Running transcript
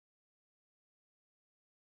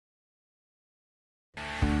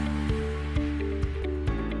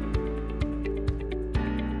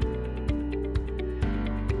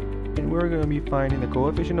we're going to be finding the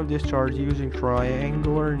coefficient of discharge using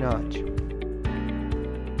triangular notch.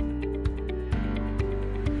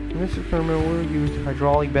 In this experiment, we'll use the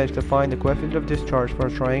hydraulic bench to find the coefficient of discharge for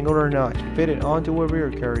a triangular notch fitted onto a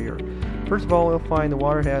rear carrier. First of all, we'll find the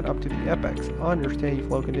water head up to the apex under steady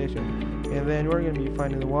flow conditions, and then we're going to be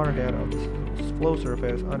finding the water head of the flow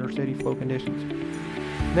surface under steady flow conditions.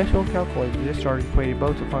 Next, we'll calculate the discharge equated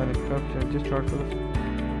both to find the coefficient of discharge for the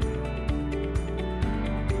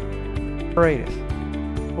apparatus.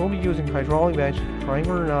 We'll be using hydraulic bench,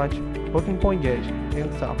 triangular notch, hooking point gauge,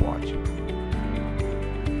 and stopwatch.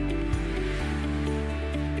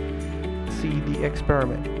 See the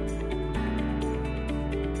experiment.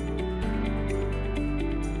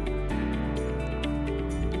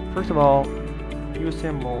 First of all, you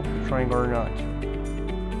assemble the triangular notch.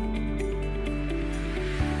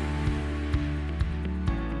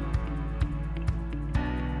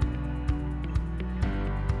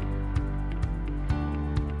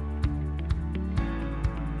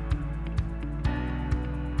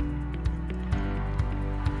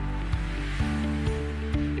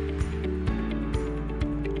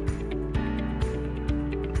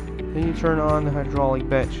 Then you turn on the hydraulic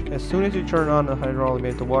bench. As soon as you turn on the hydraulic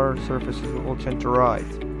bench, the water surfaces will tend to rise.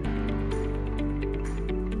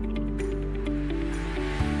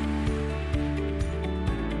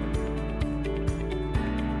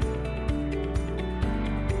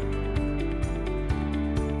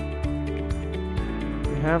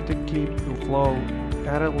 You have to keep the flow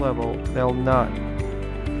at a level that will not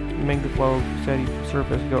make the flow steady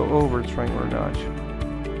surface go over the triangular notch.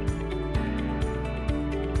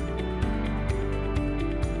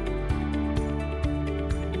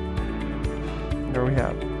 There we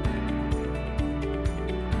have it.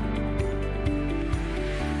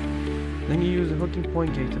 Then you use the hooking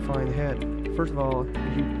point gauge to find the head. First of all,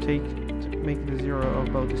 you make the zero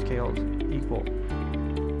of both the scales equal.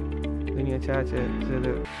 Then you attach it to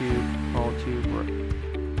the tube called tube work.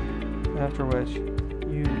 After which,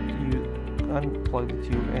 you unplug the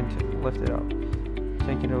tube and lift it up,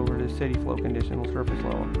 take it over to steady flow condition surface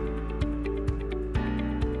level.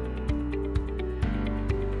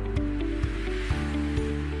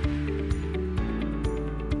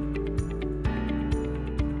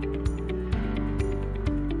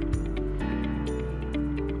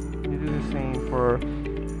 For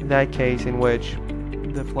that case in which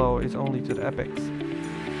the flow is only to the apex,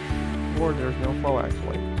 or there's no flow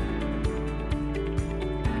actually.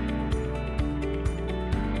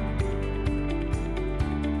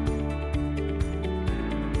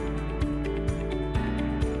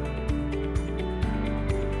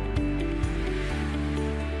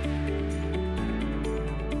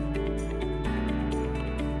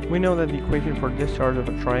 We know that the equation for discharge of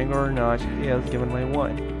a triangular notch is given by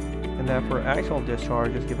 1. And that for actual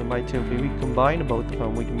discharge is given by 2. If we combine both of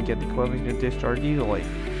them, we can get the coefficient of discharge easily.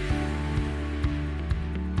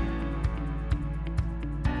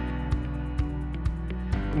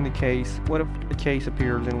 In the case, what if a case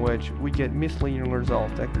appears in which we get misleading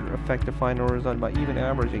results that could affect the final result by even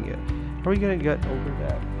averaging it? How are we going to get over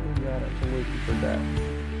that? We got a solution for that.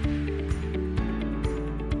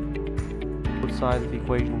 Both sides of the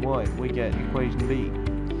equation 1, we get equation B,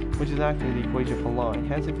 which is actually the equation of a line.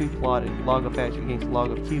 Hence, if we plotted log of x against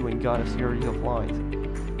log of q and got a series of lines,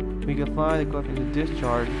 we can find the coefficient of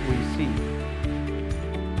discharge we see.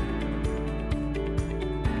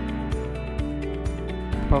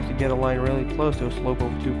 We're supposed to get a line really close to a slope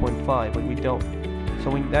of 2.5, but we don't.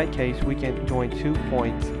 So in that case, we can join 2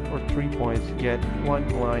 points or 3 points to get one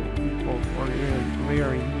line equal or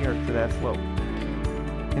very near to that slope.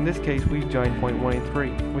 In this case, we've joined point 1 and 3,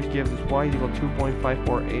 which gives us y is equal to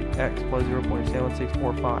 2.548x plus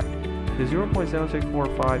 0.7645. The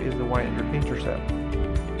 0.7645 is the y-intercept.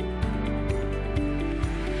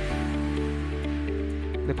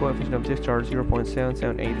 The coefficient of discharge is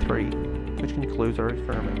 0.7783, which concludes our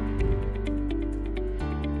experiment.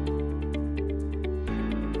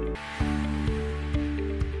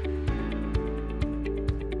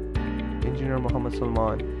 Engineer Muhammad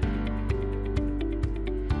Salman,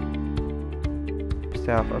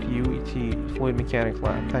 staff of UET Fluid Mechanics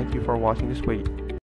Lab. Thank you for watching this video.